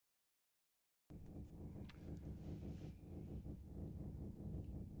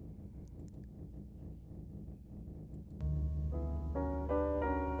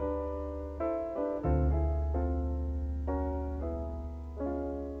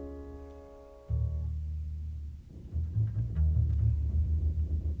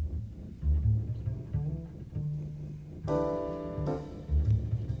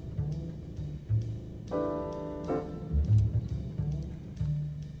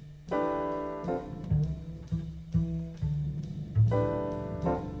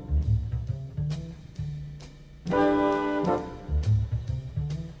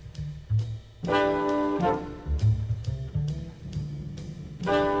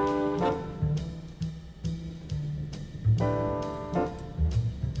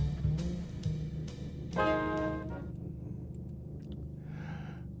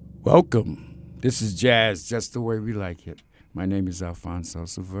Welcome. This is Jazz, just the way we like it. My name is Alfonso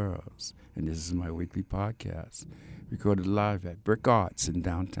Severos, and this is my weekly podcast, recorded live at Brick Arts in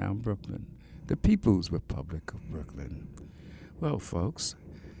downtown Brooklyn, the People's Republic of Brooklyn. Well, folks,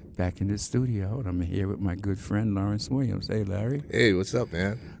 back in the studio, and I'm here with my good friend Lawrence Williams. Hey, Larry. Hey, what's up,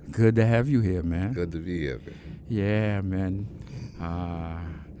 man? Good to have you here, man. Good to be here, man. Yeah, man.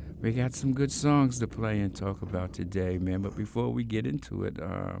 We got some good songs to play and talk about today, man. But before we get into it,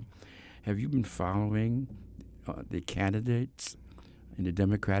 have you been following the candidates in the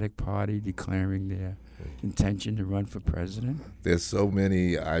Democratic Party declaring their intention to run for president? There's so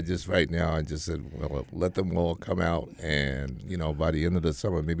many. I just said, well, let them all come out, and by the end of the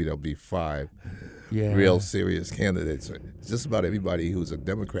summer, maybe there'll be 5 real serious candidates. It's just about everybody who's a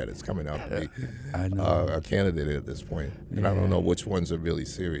Democrat is coming out to be a candidate at this point, and I don't know which ones are really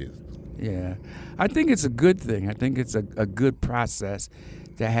serious. Yeah, I think it's a good thing. I think it's a good process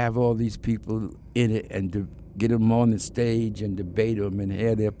to have all these people in it and to get them on the stage and debate them and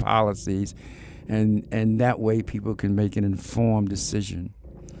hear their policies, and that way people can make an informed decision.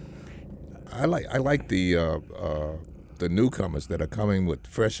 I like the newcomers that are coming with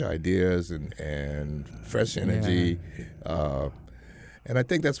fresh ideas and fresh energy, and I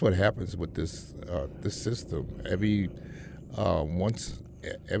think that's what happens with this system. Every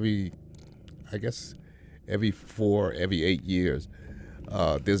 8 years,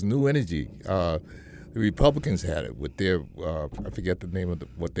 there's new energy. The Republicans had it with their I forget the name of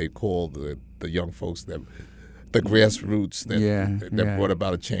what they call the young folks, that the grassroots that brought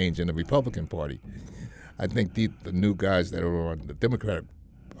about a change in the Republican Party. I think the new guys that are on the Democratic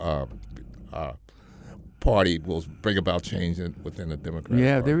Party will bring about change within the Democratic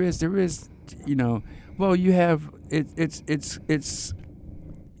Party. There is. Well, you have it's.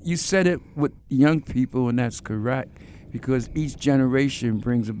 You said it with young people, and that's correct, because each generation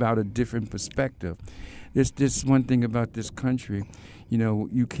brings about a different perspective. This one thing about this country,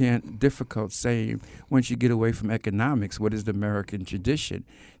 you can't difficult saying once you get away from economics, what is the American tradition?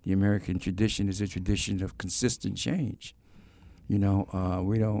 The American tradition is a tradition of consistent change. We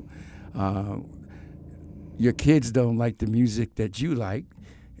don't. Your kids don't like the music that you like,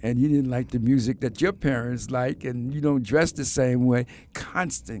 and you didn't like the music that your parents like, and you don't dress the same way.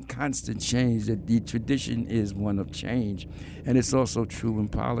 Constant change. That the tradition is one of change, and it's also true in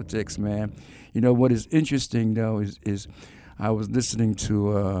politics, man. What is interesting though is I was listening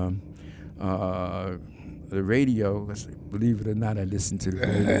to the radio. Believe it or not, I listen to the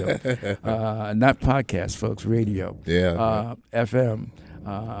radio, not podcast, folks. Radio, FM,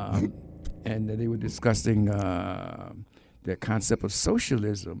 and they were discussing the concept of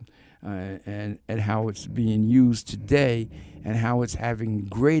socialism and how it's being used today and how it's having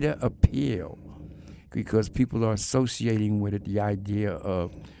greater appeal because people are associating with it the idea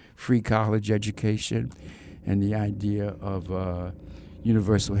of free college education and the idea of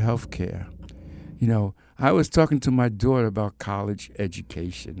universal health care. I was talking to my daughter about college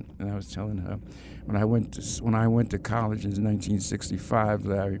education, and I was telling her when I went to college in 1965,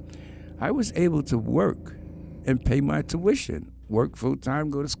 Larry, I was able to work and pay my tuition, work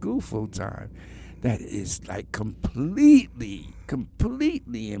full-time, go to school full-time. That is like completely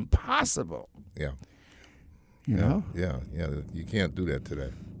impossible. Yeah. Yeah. You can't do that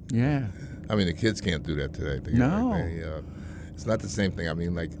today. Yeah. I mean, the kids can't do that today. No. It's not the same thing. I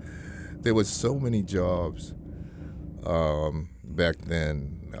mean, like, there was so many jobs back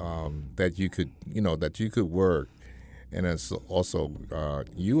then that you could work. And it's also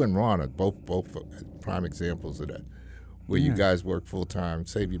you and Ron are both prime examples of that, where you guys work full time,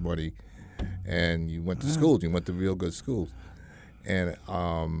 save your money, and you went to schools. You went to real good schools, and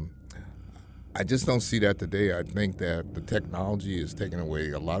I just don't see that today. I think that the technology is taking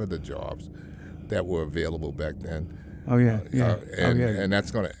away a lot of the jobs that were available back then. And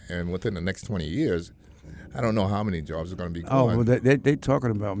that's and within the next 20 years, I don't know how many jobs are going to be gone. Oh, well, they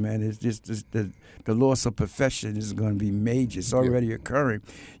talking about, man, it's just the loss of profession is going to be major. It's already occurring.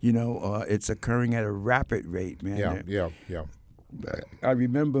 It's occurring at a rapid rate, man. Yeah. I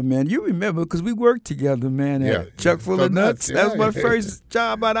remember, man. You remember because we worked together, man, at Chuck Full of Nuts. That was my first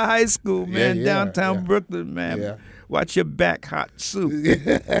job out of high school, man, downtown Brooklyn, man. Yeah. Watch your back, hot soup.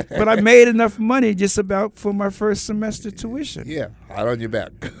 But I made enough money just about for my first semester tuition. Yeah, hot on your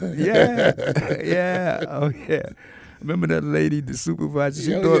back. Yeah. Oh, yeah. Remember that lady, the supervisor?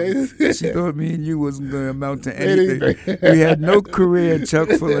 She thought me and you wasn't going to amount to anything. We had no career in Chuck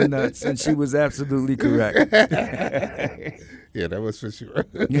Full of Nuts, and she was absolutely correct. Yeah, that was for sure.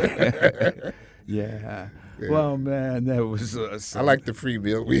 Yeah. Well, man, that was. I like the free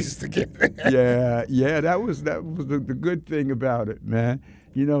meal we used to get. Yeah, that was the good thing about it, man.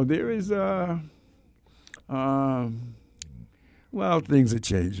 You know, there is well, things are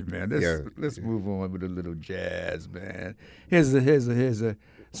changing, man. Let's move on with a little jazz, man. Here's a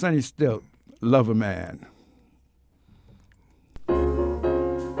Sonny Stilt, Lover Man.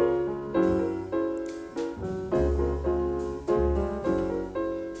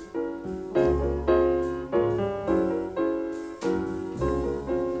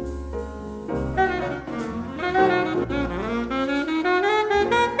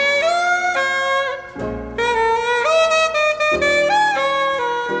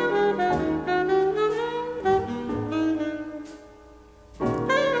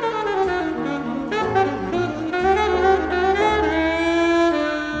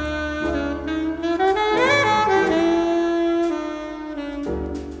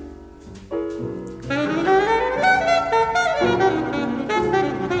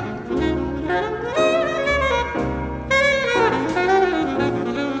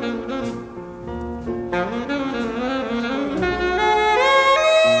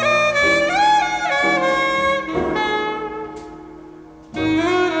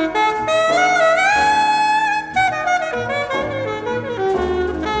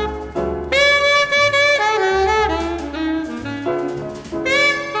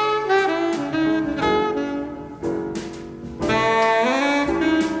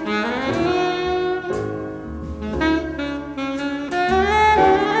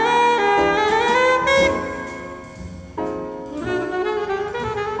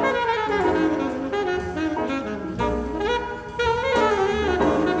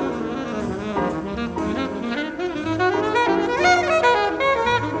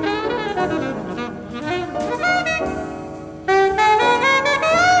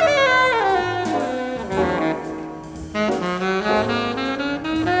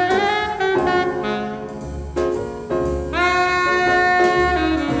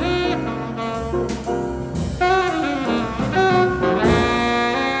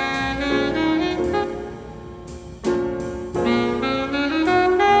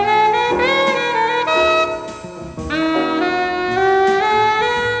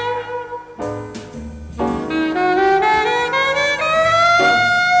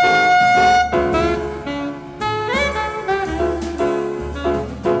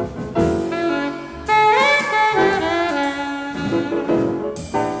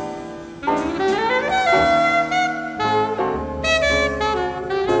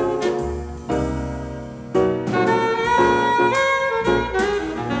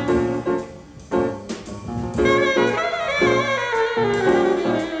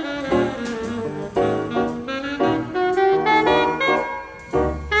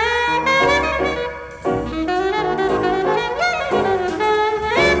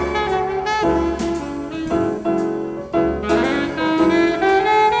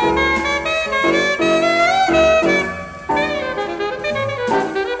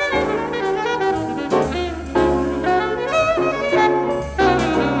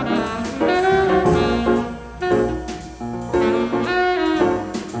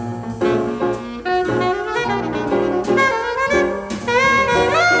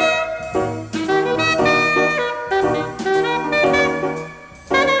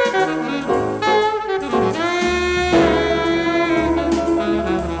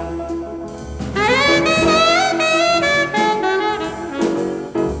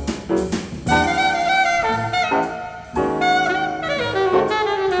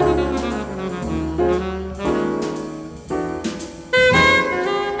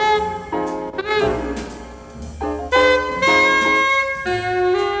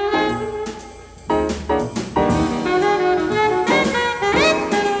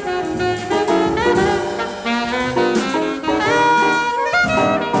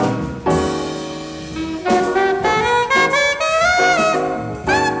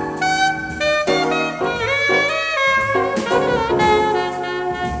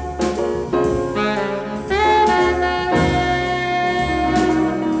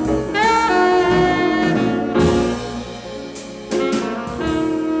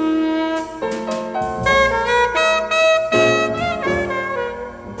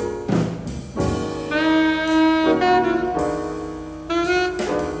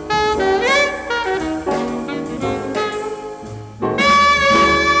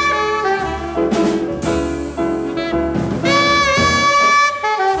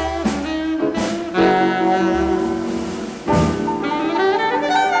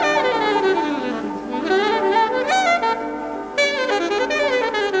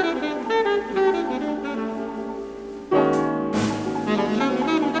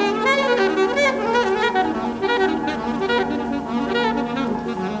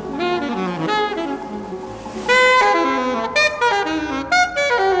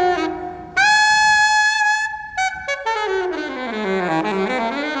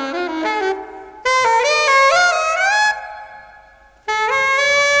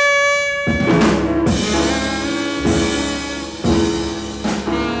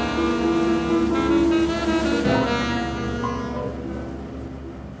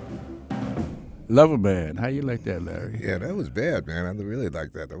 Lover Man. How you like that, Larry? Yeah, that was bad, man. I really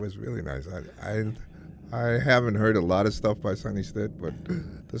liked that. That was really nice. I haven't heard a lot of stuff by Sonny Stitt, but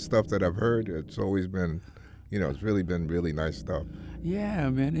the stuff that I've heard, it's always been, it's really been really nice stuff. Yeah,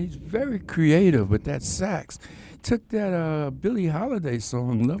 man, he's very creative with that sax. Took that Billie Holiday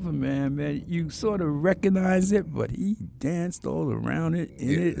song, Lover Man, man, you sort of recognize it, but he danced all around it,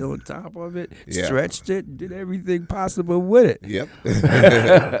 it, on top of it, stretched it, did everything possible with it. Yep.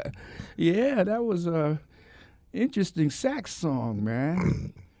 Yeah, that was a interesting sax song,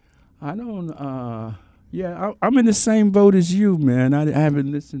 man. I don't, I'm in the same boat as you, man. I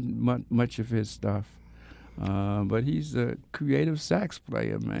haven't listened much of his stuff. But he's a creative sax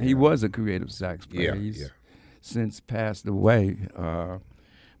player, man. Yeah. He was a creative sax player. He's since passed away.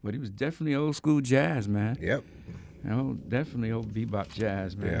 But he was definitely old school jazz, man. Yep. Definitely old bebop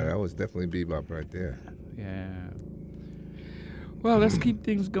jazz, man. Yeah, that was definitely bebop right there. Yeah. Well, let's keep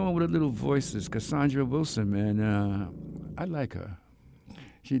things going with a little voices. Cassandra Wilson, man. I like her.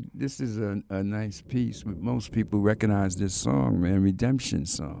 This is a nice piece. Most people recognize this song, man, Redemption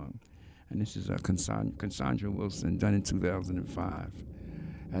Song. And this is Cassandra Wilson, done in 2005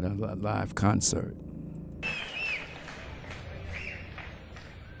 at a live concert.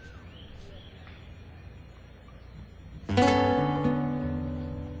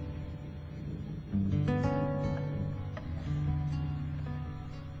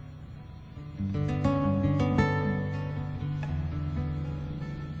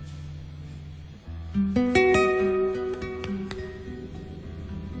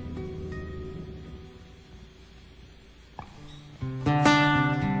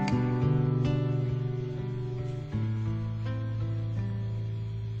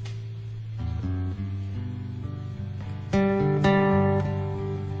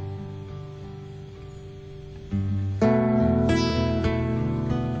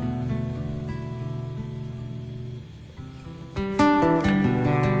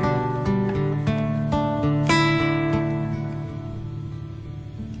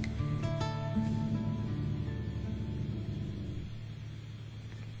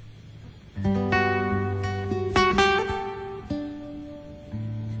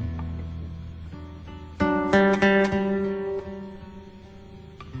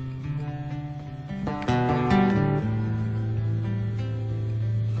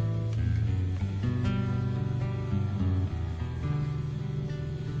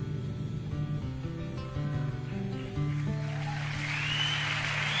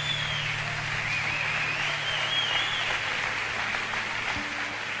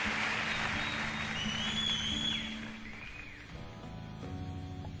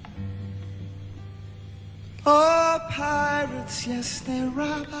 Oh, pirates, yes, they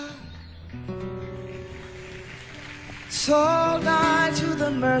rob us. Sold I to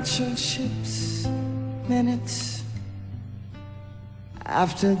the merchant ships minutes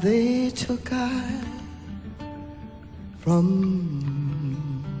after they took I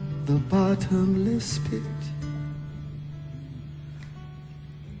from the bottomless pit.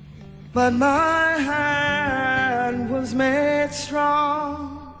 But my hand was made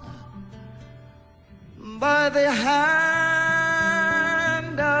strong by the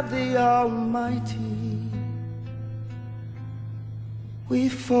hand of the Almighty. We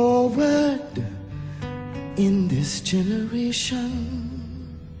forward in this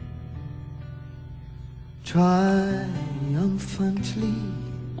generation triumphantly.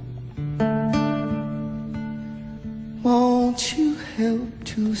 Won't you help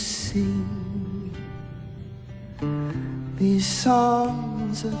to sing these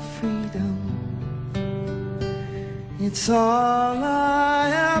songs of freedom? It's all I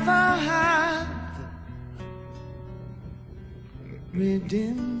ever have.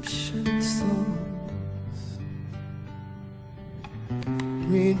 Redemption songs.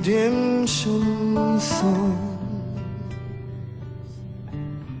 Redemption songs.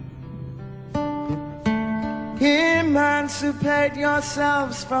 Emancipate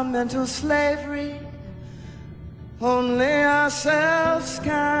yourselves from mental slavery. Only ourselves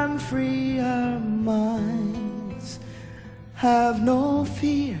can free our minds. Have no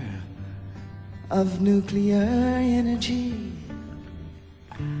fear of nuclear energy,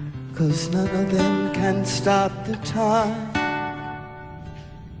 'cause none of them can stop the time.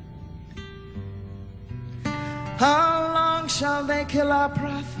 How long shall they kill our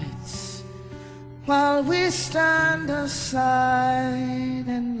prophets while we stand aside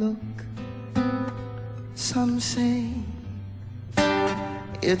and look? Some say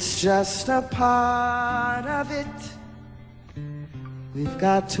it's just a part of it. We've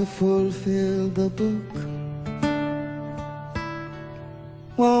got to fulfill the book.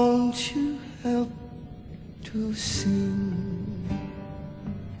 Won't you help to sing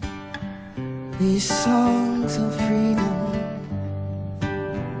these songs of freedom.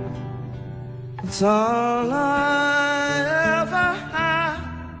 It's all I ever had.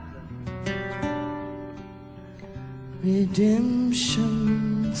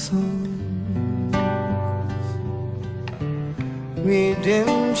 Redemption songs,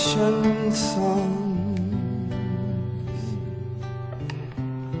 redemption songs.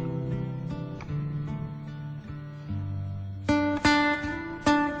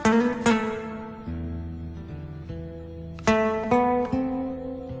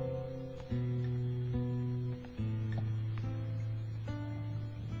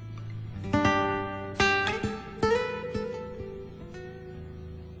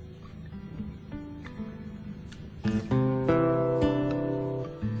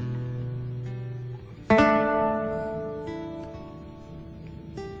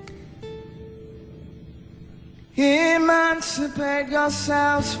 Emancipate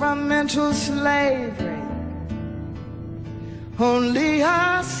yourselves from mental slavery. Only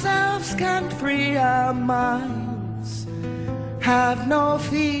ourselves can free our minds. Have no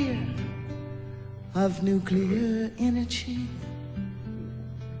fear of nuclear energy,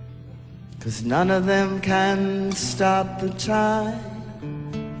 'cause none of them can stop the time.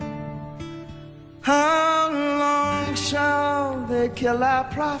 How long shall they kill our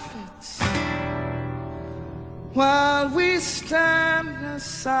prophets while we stand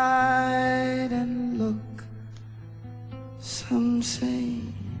aside and look? Some say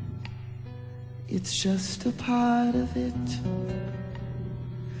it's just a part of it.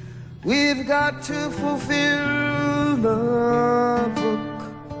 We've got to fulfill the book.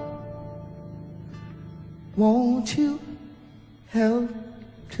 Won't you help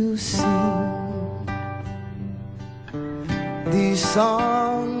to sing these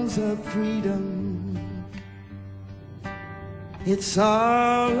songs of freedom? It's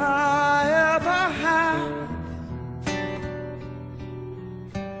all I ever had.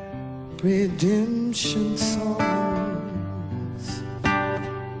 Redemption songs,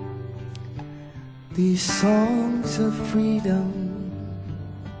 these songs of freedom.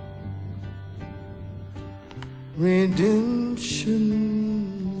 Redemption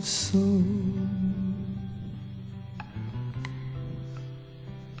songs.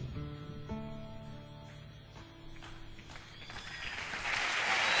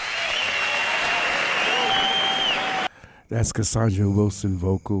 That's Cassandra Wilson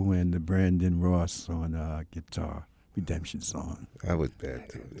vocal and Brandon Ross on guitar. Redemption song. That was bad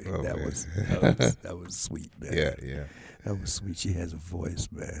too. Oh, that was sweet, man. Yeah. That was sweet. She has a voice,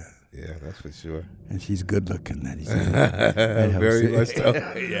 man. Yeah, that's for sure. And she's good looking. Very much so.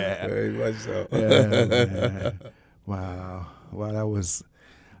 Yeah. Very much so. Yeah, wow. Well, that was,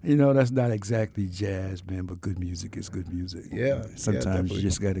 that's not exactly jazz, man, but good music is good music. Yeah. Sometimes you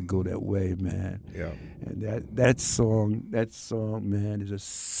just got to go that way, man. Yeah. And that song, man, is a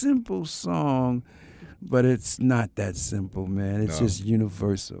simple song, but it's not that simple, man. It's just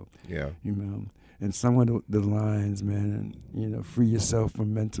universal. Yeah. And some of the lines, man, free yourself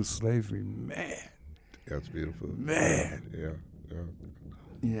from mental slavery, man. That's beautiful. Man.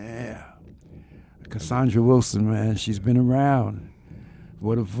 Yeah. Cassandra Wilson, man, she's been around.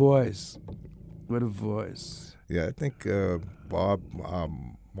 What a voice. Yeah, I think Bob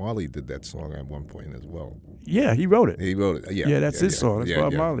Marley did that song at one point as well. Yeah, he wrote it. Yeah, that's his song. That's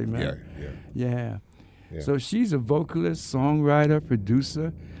Bob Marley, man. Yeah. So she's a vocalist, songwriter,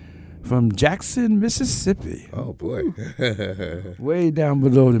 producer from Jackson, Mississippi. Oh, boy. Way down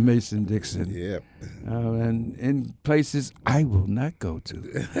below the Mason-Dixon. Yeah. And in places I will not go to.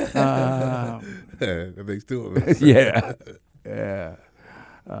 That makes two of us. Yeah.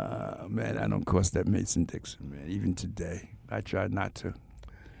 Man, I don't cross that Mason-Dixon, man, even today. I try not to.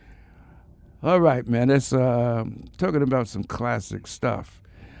 All right, man, let's talking about some classic stuff.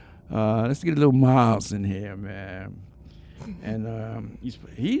 Let's get a little Miles in here, man. And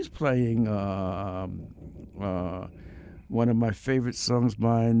he's playing one of my favorite songs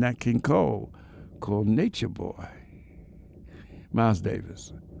by Nat King Cole called Nature Boy. Miles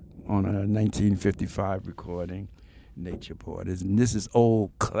Davis on a 1955 recording, Nature Boy. This is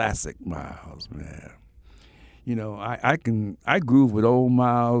old classic Miles, man. I groove with old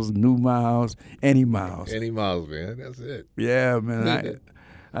Miles, new Miles, any Miles. Any Miles, man. That's it. Yeah, man.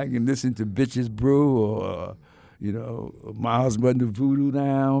 I can listen to Bitches Brew or Miles Run the Voodoo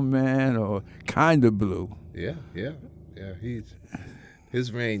Down, man, or Kinda Blue. Yeah.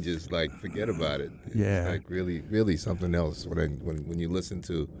 His range is like, forget about it. It's like really, really something else when you listen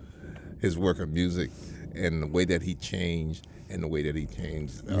to his work of music and the way that he changed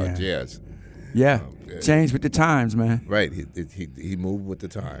jazz. Yeah. Changed with the times, man. Right. He moved with the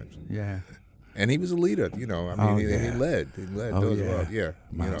times. Yeah. And he was a leader, you know. I mean, he led. He led those well. Yeah.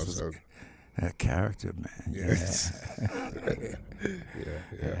 Miles was that character, man. Yes.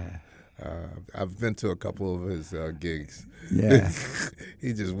 I've been to a couple of his gigs. Yeah.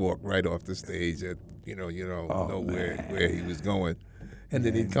 He just walked right off the stage at, you know where he was going. And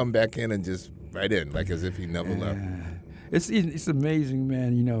then he'd come back in and just right in, like as if he never left. It's amazing,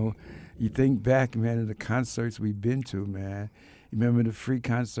 man. You know, you think back, man, of the concerts we've been to, man. You remember the free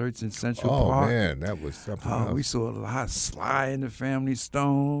concerts in Central Park? Oh, man, that was something else. We saw a lot of Sly and the Family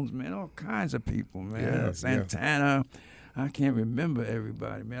Stones, man, all kinds of people, man. Yeah, Santana. I can't remember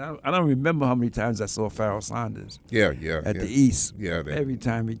everybody, man. I don't remember how many times I saw Pharoah Sanders. Yeah. At the East. Yeah. Every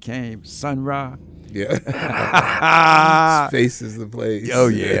time he came. Sun Ra. Yeah. Faces the place. Oh,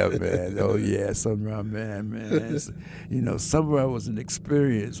 yeah, man. Oh, yeah. Sun Ra, man. You know, Sun Ra was an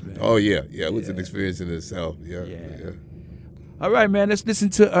experience, man. Oh, yeah. Yeah, it was an experience in itself. Yeah. All right, man. Let's listen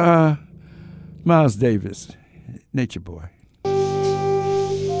to Miles Davis, Nature Boy.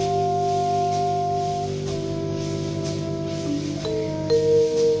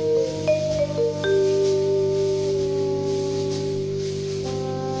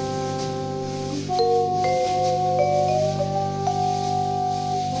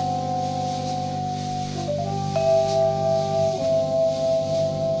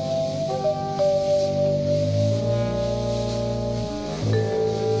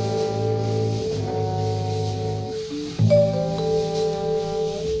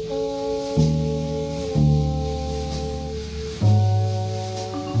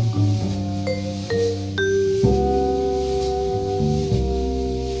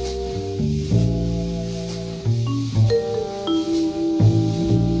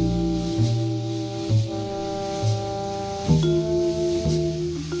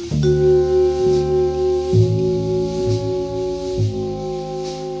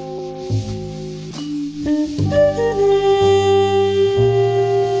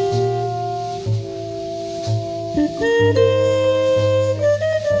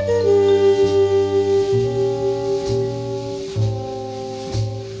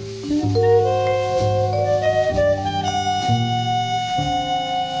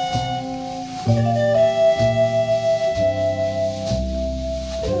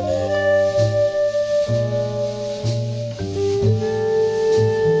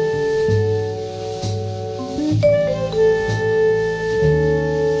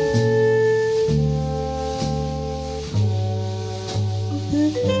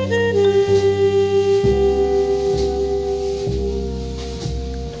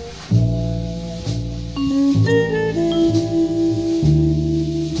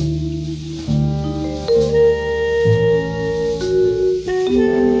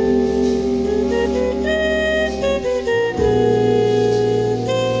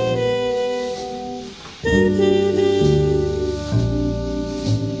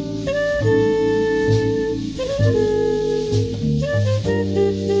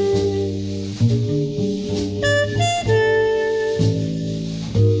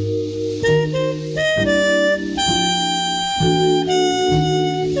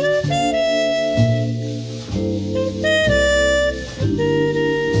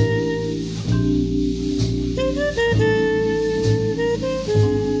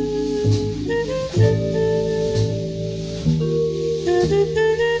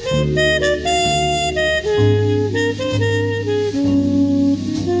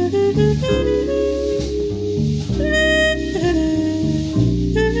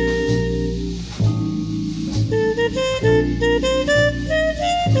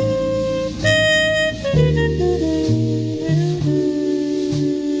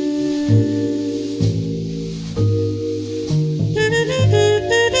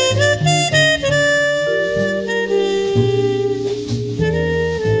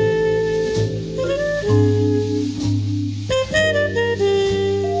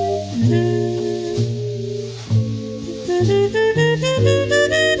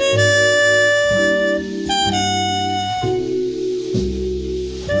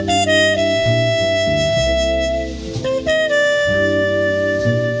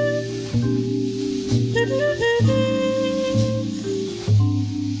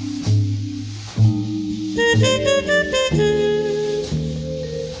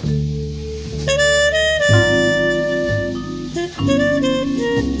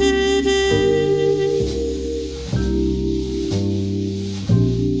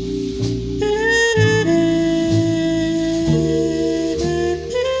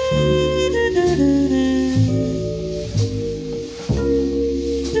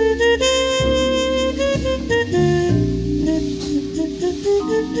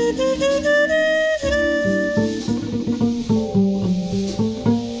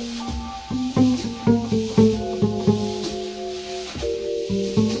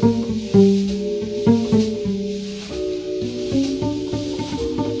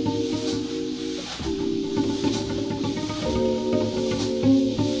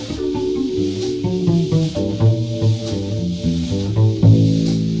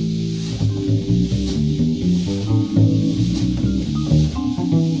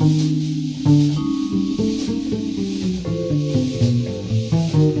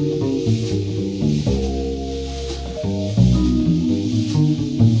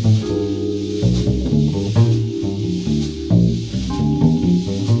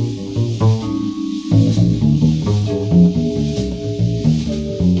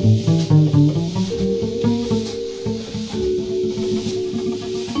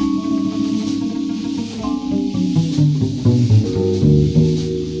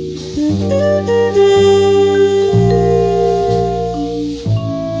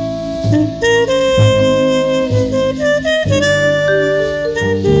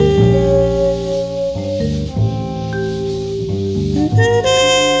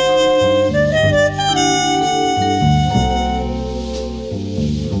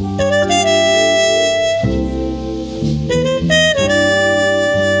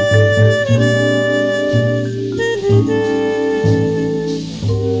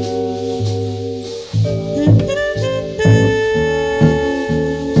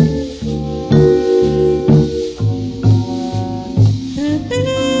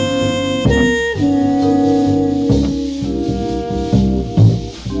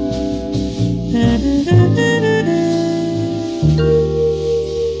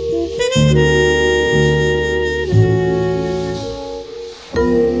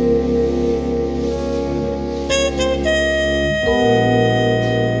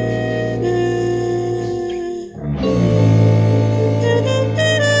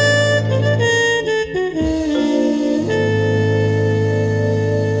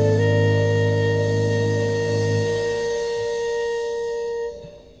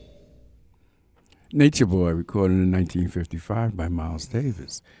 Nature Boy, recorded in 1955 by Miles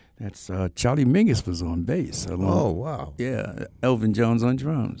Davis. That's Charlie Mingus was on bass. Oh, wow. Yeah, Elvin Jones on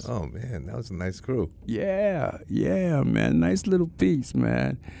drums. Oh, man, that was a nice crew. Yeah, man. Nice little piece,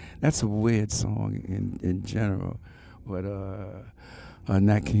 man. That's a weird song in general. But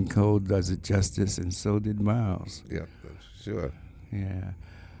Nat King Cole does it justice, and so did Miles. Yeah, sure. Yeah.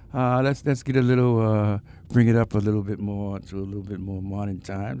 Let's get a little, bring it up a little bit more to a little bit more modern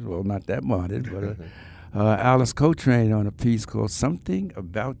times. Well, not that modern, but Alice Coltrane on a piece called "Something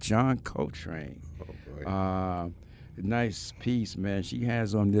About John Coltrane." Oh boy. Nice piece, man. She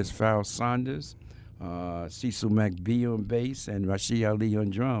has on this Pharoah Sanders, Cecil McBee on bass, and Rashid Ali on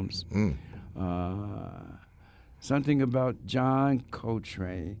drums. Something About John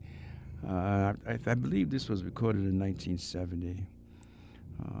Coltrane. I believe this was recorded in 1970.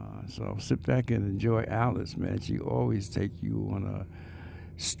 So sit back and enjoy Alice, man. She always take you on a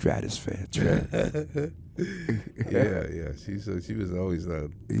stratosphere trip. yeah. She was always a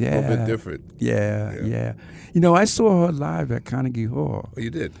little bit different. Yeah. You know, I saw her live at Carnegie Hall. Oh, you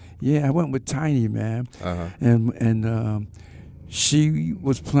did? Yeah, I went with Tiny, man. And she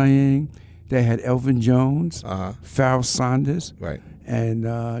was playing. They had Elvin Jones, Pharoah Sanders, right,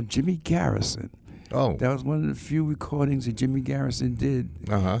 and Jimmy Garrison. Oh, that was one of the few recordings that Jimmy Garrison did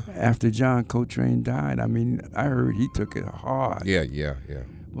after John Coltrane died. I mean, I heard he took it hard. Yeah.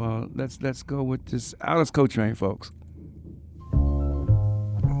 Well, let's go with this Alice Coltrane, folks.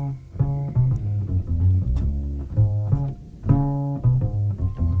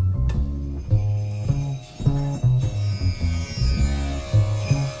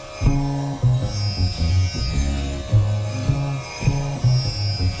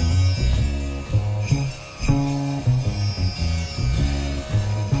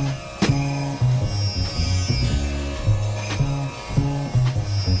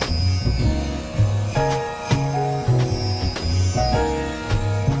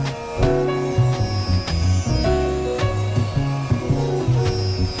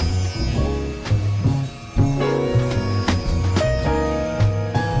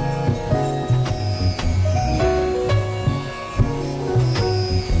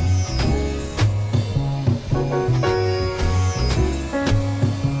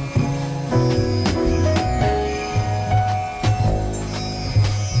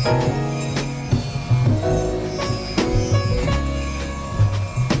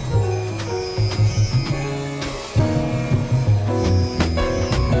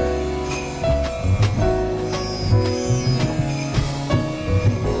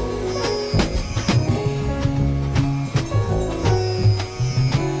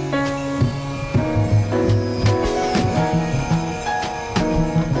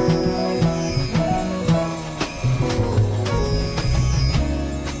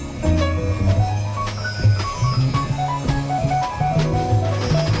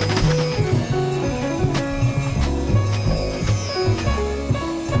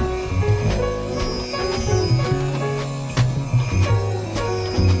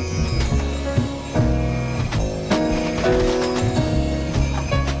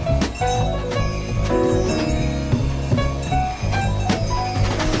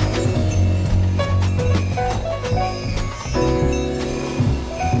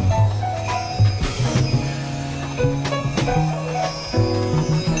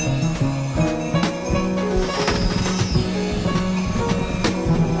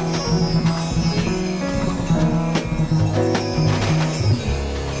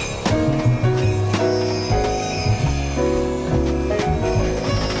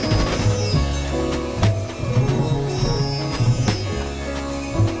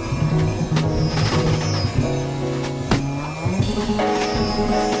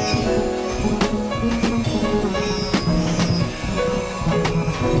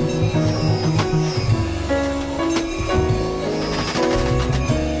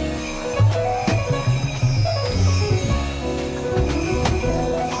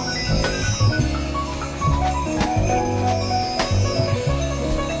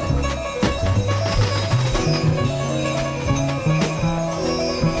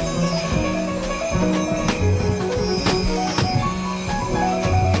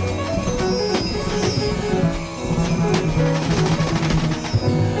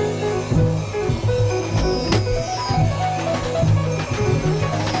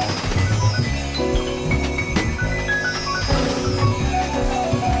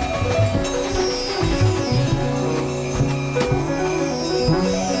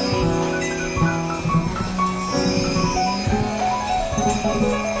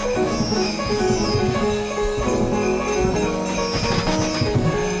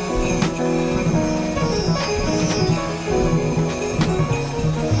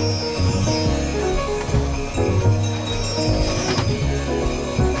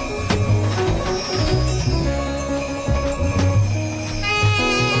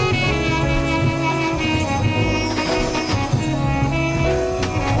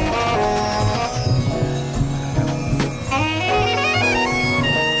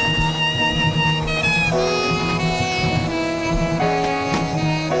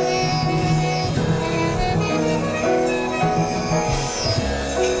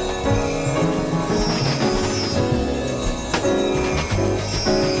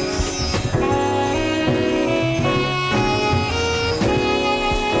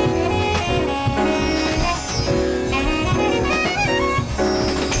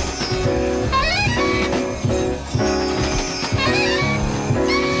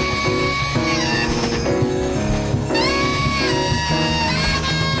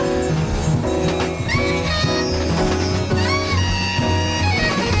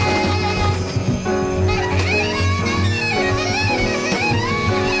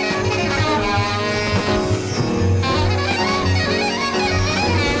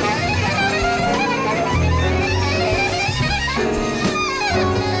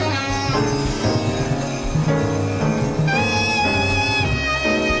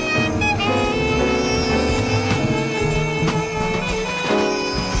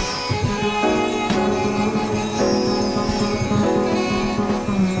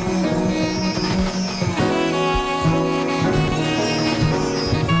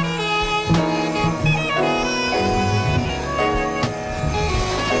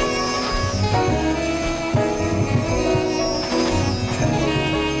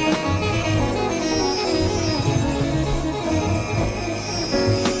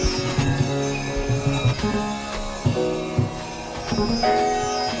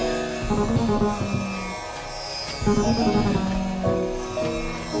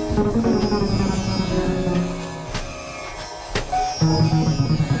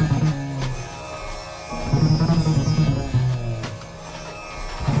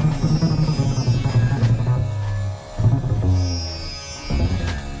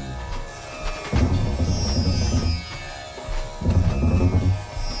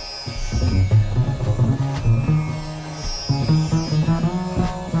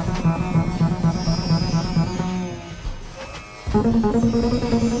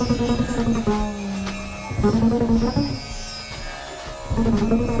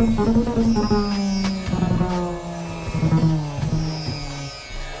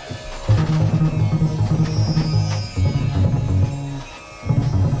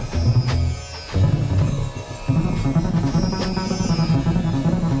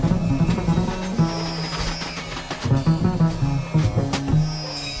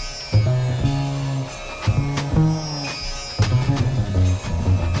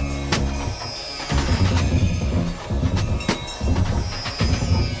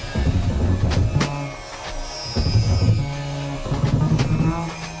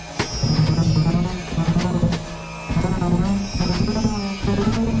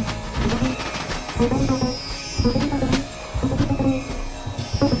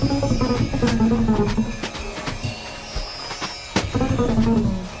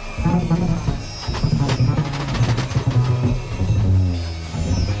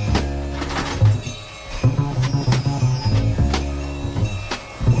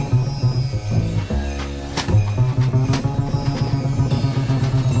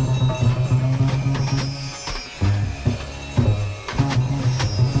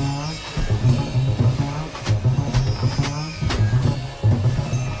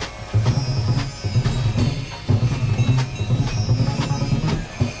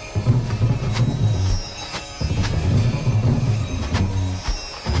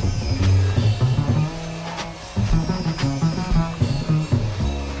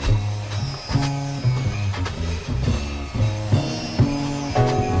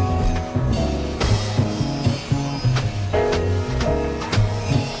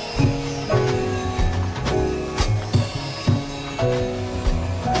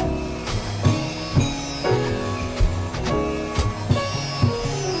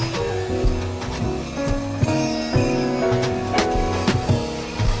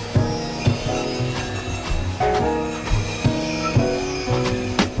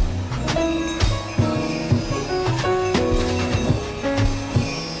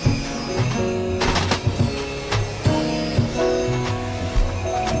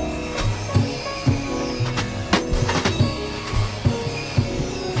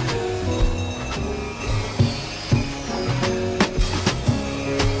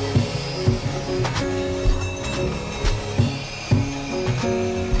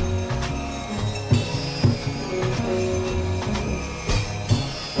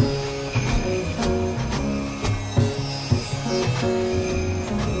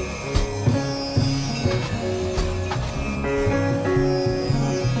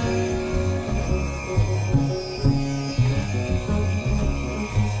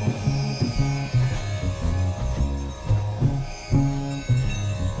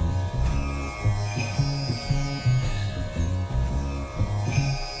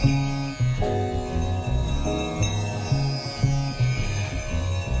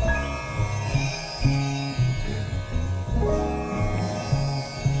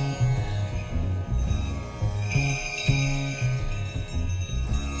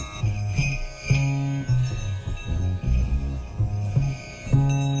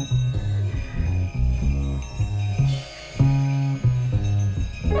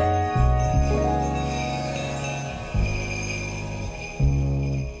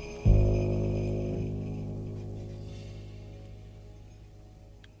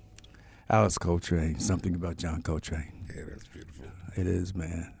 Alice Coltrane, something about John Coltrane. Yeah, that's beautiful. It is,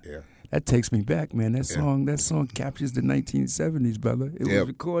 man. Yeah. That takes me back, man. That song captures the 1970s, brother. It was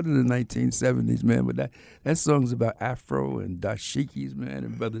recorded in the 1970s, man. But that song's about Afro and dashikis, man,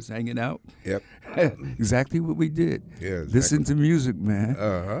 and brothers hanging out. Yep. Exactly what we did. Yeah. Exactly. Listen to music, man.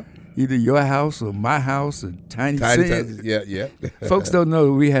 Uh-huh. Either your house or my house or Tiny. Yeah. Folks don't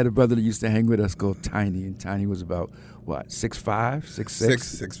know we had a brother that used to hang with us called Tiny, and Tiny was about what, 6'5",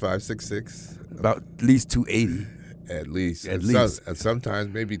 6'6"? 6'5", 6'6". About at least 280. At least. And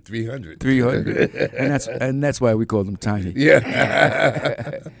sometimes maybe 300. 300. and that's why we call them Tiny.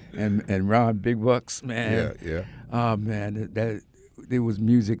 Yeah. and Ron Big Bucks, man. Yeah. Oh, man, that there was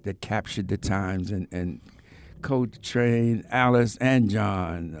music that captured the times, and Coltrane, Alice and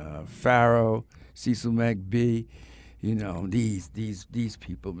John, Pharaoh, Cecil McBee. You know, these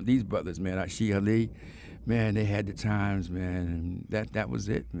people, these brothers, man, Sheikh Ali, man, they had the times, man, and that was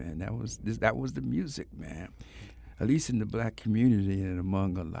it, man. That was the music, man. At least in the black community and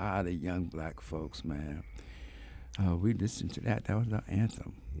among a lot of young black folks, man. We listened to that. That was our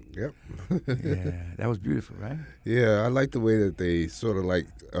anthem. Yep. Yeah, that was beautiful, right? Yeah, I like the way that they sort of like,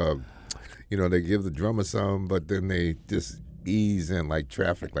 they give the drummer some, but then they just ease in like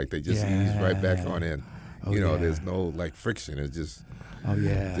traffic, like they just ease right back on in. There's no like friction. It's just,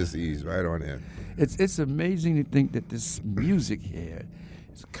 just ease right on in. It's amazing to think that this music here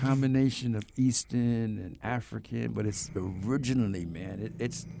is a combination of Eastern and African, but it's originally, man,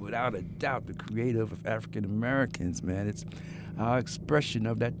 it's without a doubt the creative of African Americans, man. It's our expression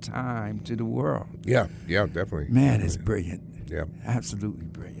of that time to the world. Yeah, definitely. Man, it's brilliant. Yeah. Absolutely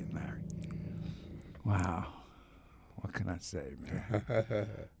brilliant, Larry. Wow. What can I say, man?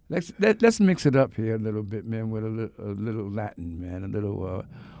 Let's mix it up here a little bit, man, with a little Latin, man, a little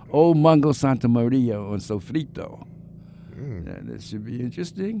Old Mango Santa Maria on Sofrito. That should be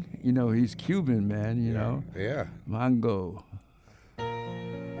interesting. He's Cuban, man, you know. Yeah. Mango.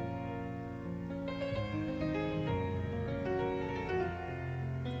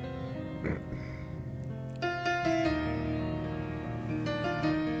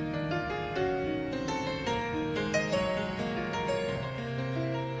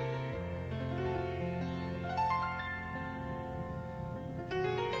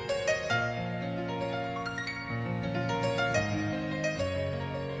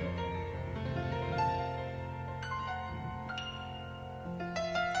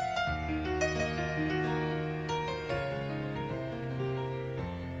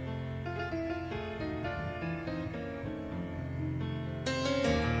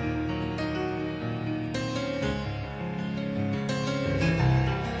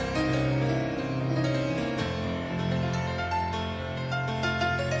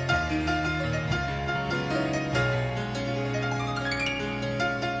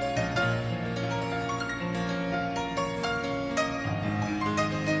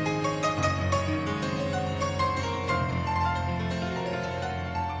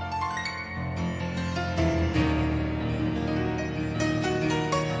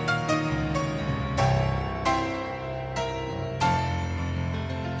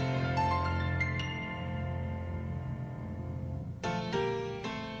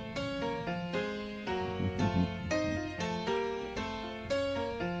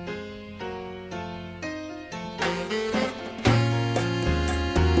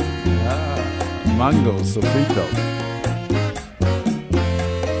 Mango Sofrito.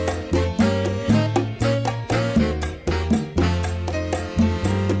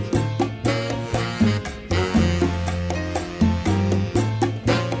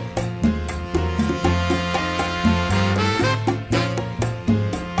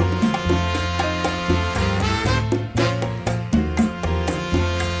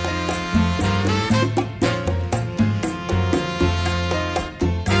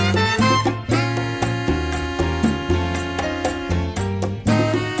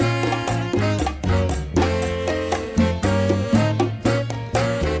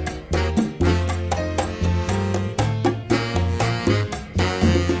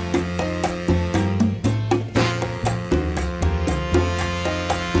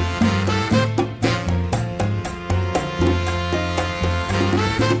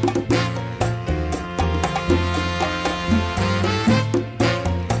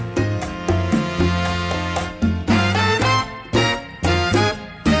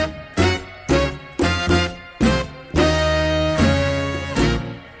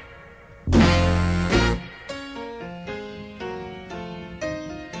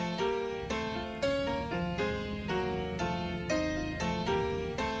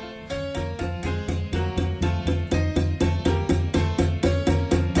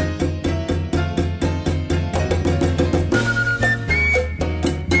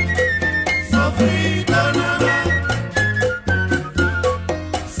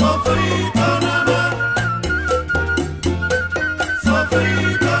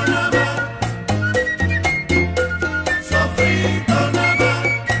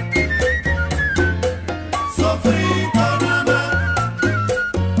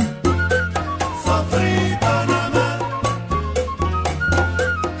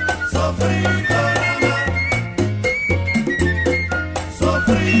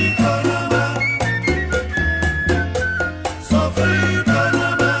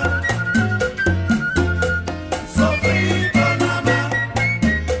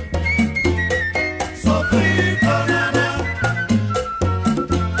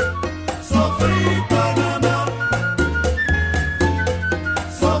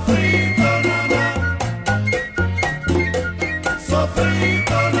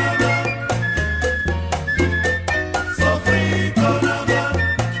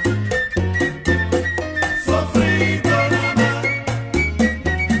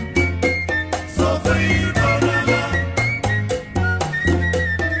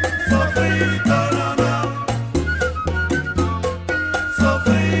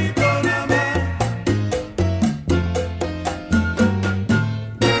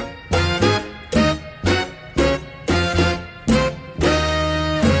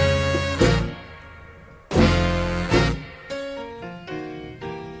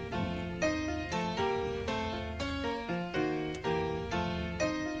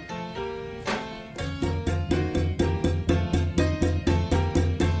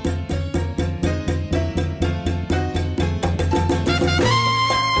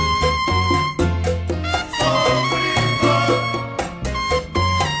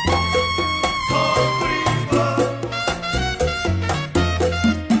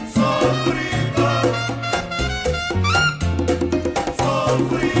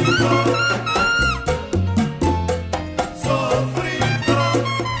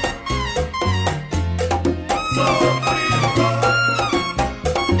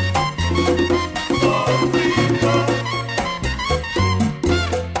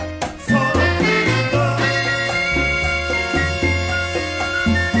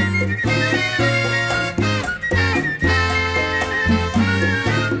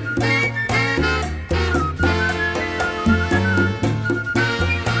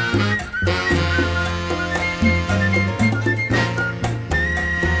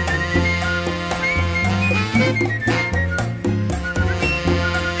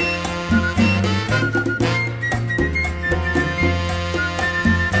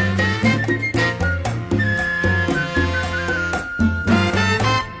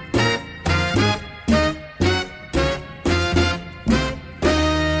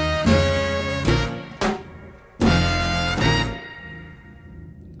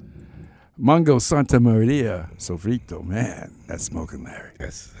 Mongo Santa Maria Sofrito, man, that's Smoking Larry.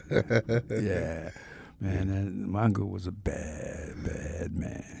 Yes. Yeah. Man, and Mongo was a bad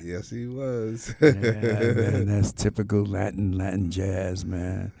man. Yes, he was. Yeah, man, that's typical Latin jazz,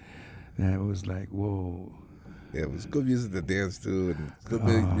 man. That was like, whoa. Yeah, it was good music to dance to and good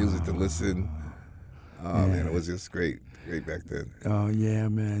music to listen. Oh, man, it was just great back then. Oh, yeah,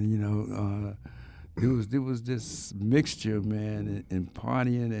 man, you know, there was this mixture, man, in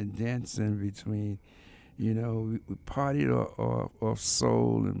partying and dancing between, you know, we partied off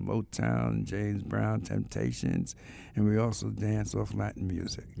soul and Motown and James Brown, Temptations, and we also danced off Latin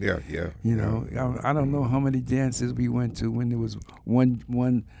music. Yeah. You know, I don't know how many dances we went to when there was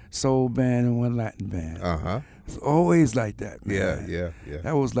one soul band and one Latin band. It's always like that, man. Yeah.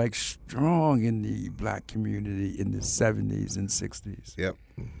 That was like strong in the black community in the 70s and 60s. Yep.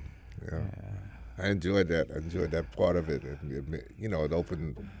 Yeah. I enjoyed that. I enjoyed that part of it. You know, it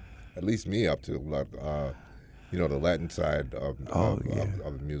opened at least me up to a lot, you know, the Latin side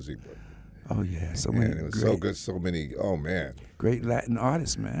of music. Oh yeah, so man, many. It was so good. So many. Oh man, great Latin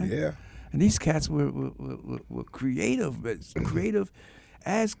artists, man. Yeah. And these cats were creative, but creative,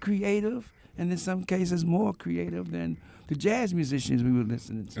 and in some cases more creative than the jazz musicians we were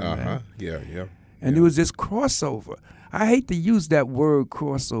listening to. Man. Yeah. And there was this crossover. I hate to use that word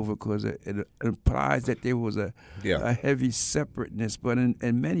crossover because it implies that there was a heavy separateness. But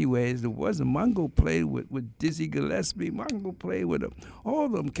in many ways, there wasn't. Mongo played with Dizzy Gillespie. Mongo played with all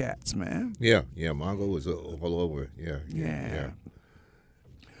them cats, man. Yeah. Mongo was all over. Yeah.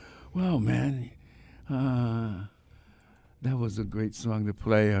 Well, man, that was a great song to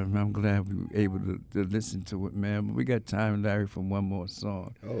play. I'm glad we were able to listen to it, man. But we got time, Larry, for one more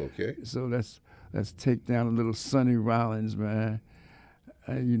song. Oh, okay. So let's take down a little Sonny Rollins, man.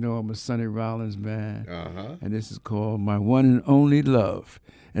 You know I'm a Sonny Rollins man. And this is called My One and Only Love.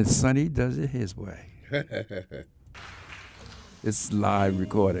 And Sonny does it his way. It's live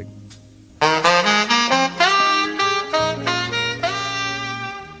recording.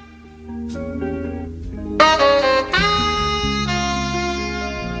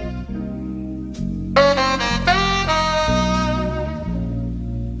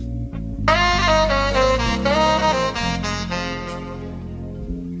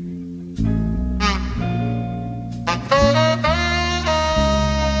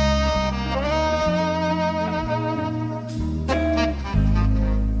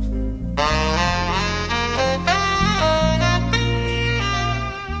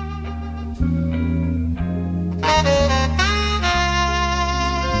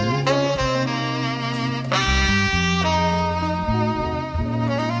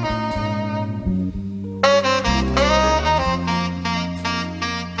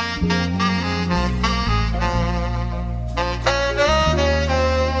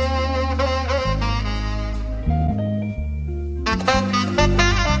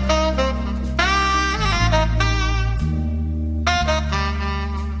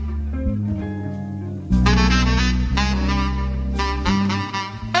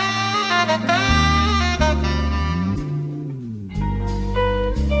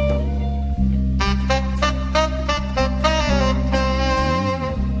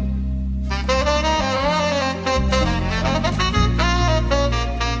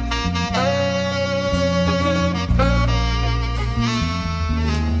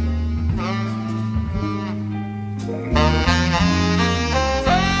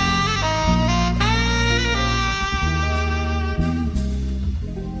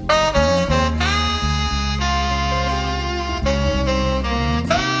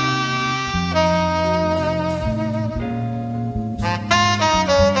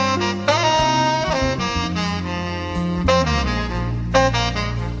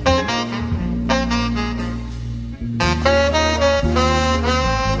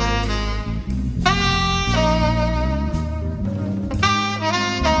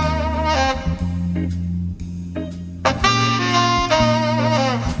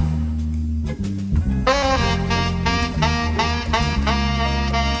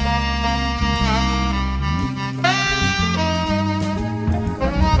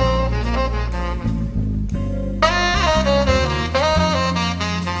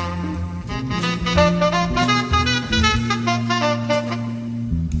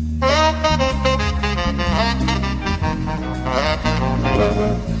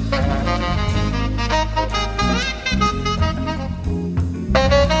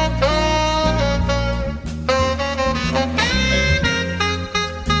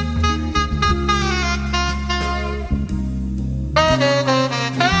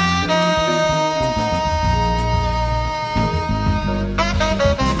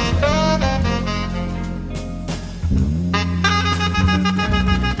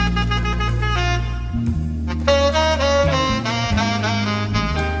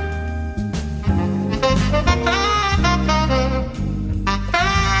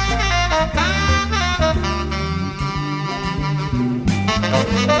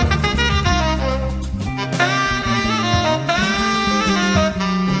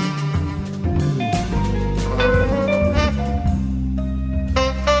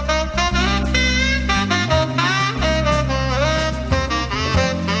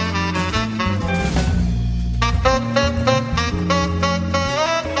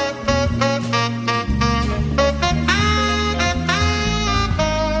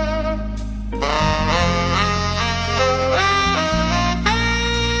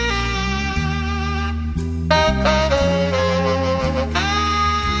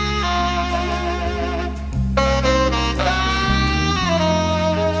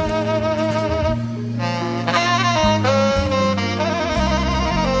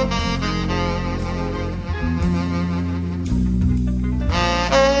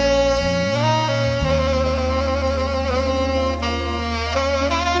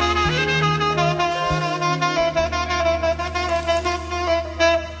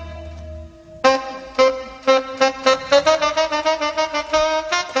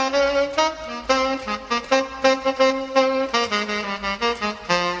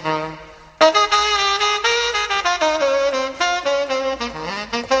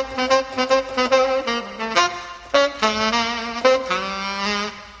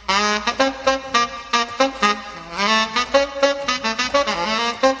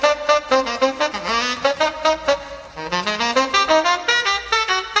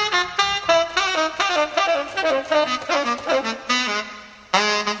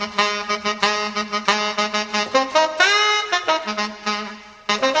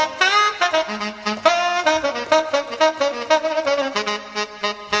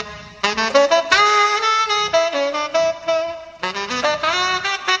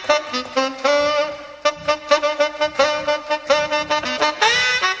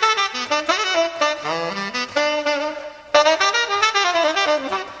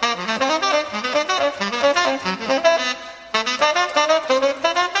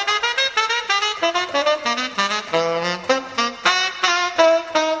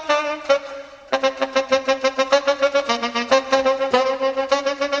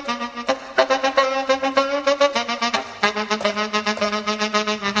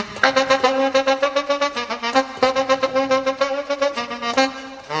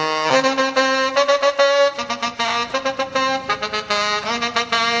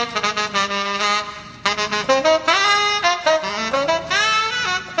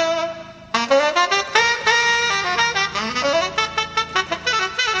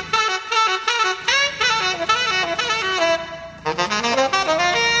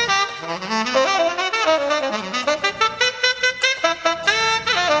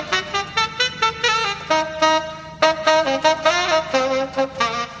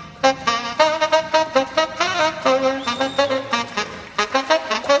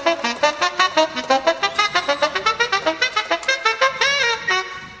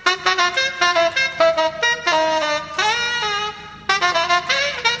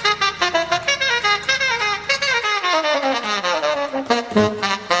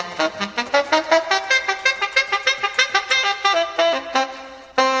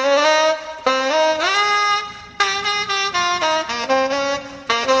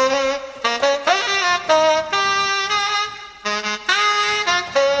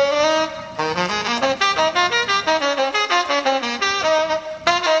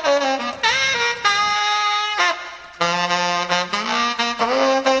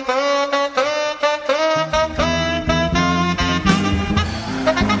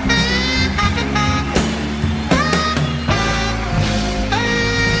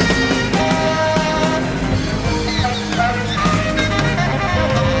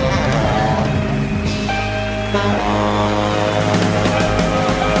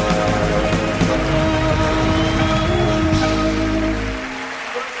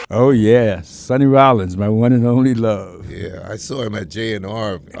 Oh, yeah. Sonny Rollins, my one and only love. Yeah, I saw him at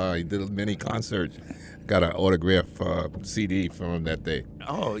J&R. He did a mini concert. Got an autograph CD from him that day.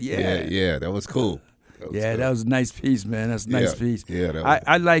 Oh, yeah. Yeah, that was cool. That was a nice piece, man. That's a nice piece. Yeah,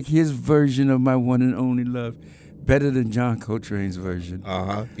 I like his version of my one and only love better than John Coltrane's version.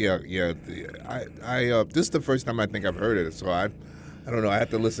 Yeah. This is the first time I think I've heard it, so I don't know. I have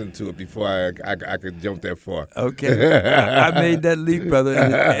to listen to it before I could jump that far. Okay, I made that leap, brother,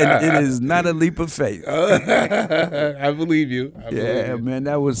 and it is not a leap of faith. I believe you. Man,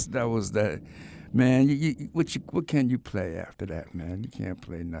 that was that. Man, what can you play after that, man? You can't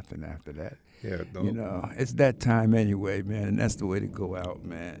play nothing after that. Yeah, no. You know, it's that time anyway, man, and that's the way to go out,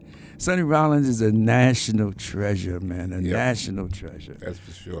 man. Sonny Rollins is a national treasure, man, national treasure. That's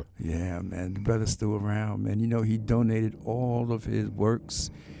for sure. Yeah, man, the brother's still around, man. You know, he donated all of his works,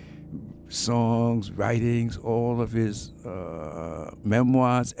 songs, writings, all of his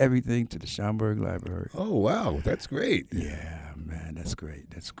memoirs, everything to the Schomburg Library. Oh, wow, that's great. Yeah, man, that's great.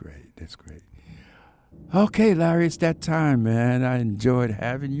 Okay, Larry, it's that time, man. I enjoyed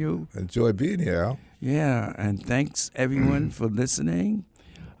having you. Enjoy being here, Al. Yeah, and thanks, everyone, for listening.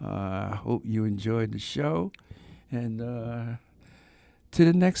 I hope you enjoyed the show. And to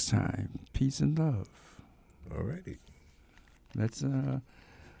the next time, peace and love. Alrighty.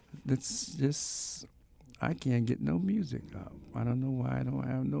 Let's just, I can't get no music up. I don't know why I don't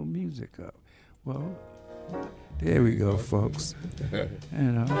have no music up. Well, there we go, folks.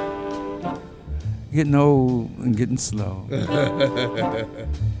 You know, getting old and getting slow.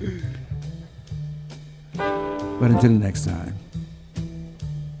 But until the next time.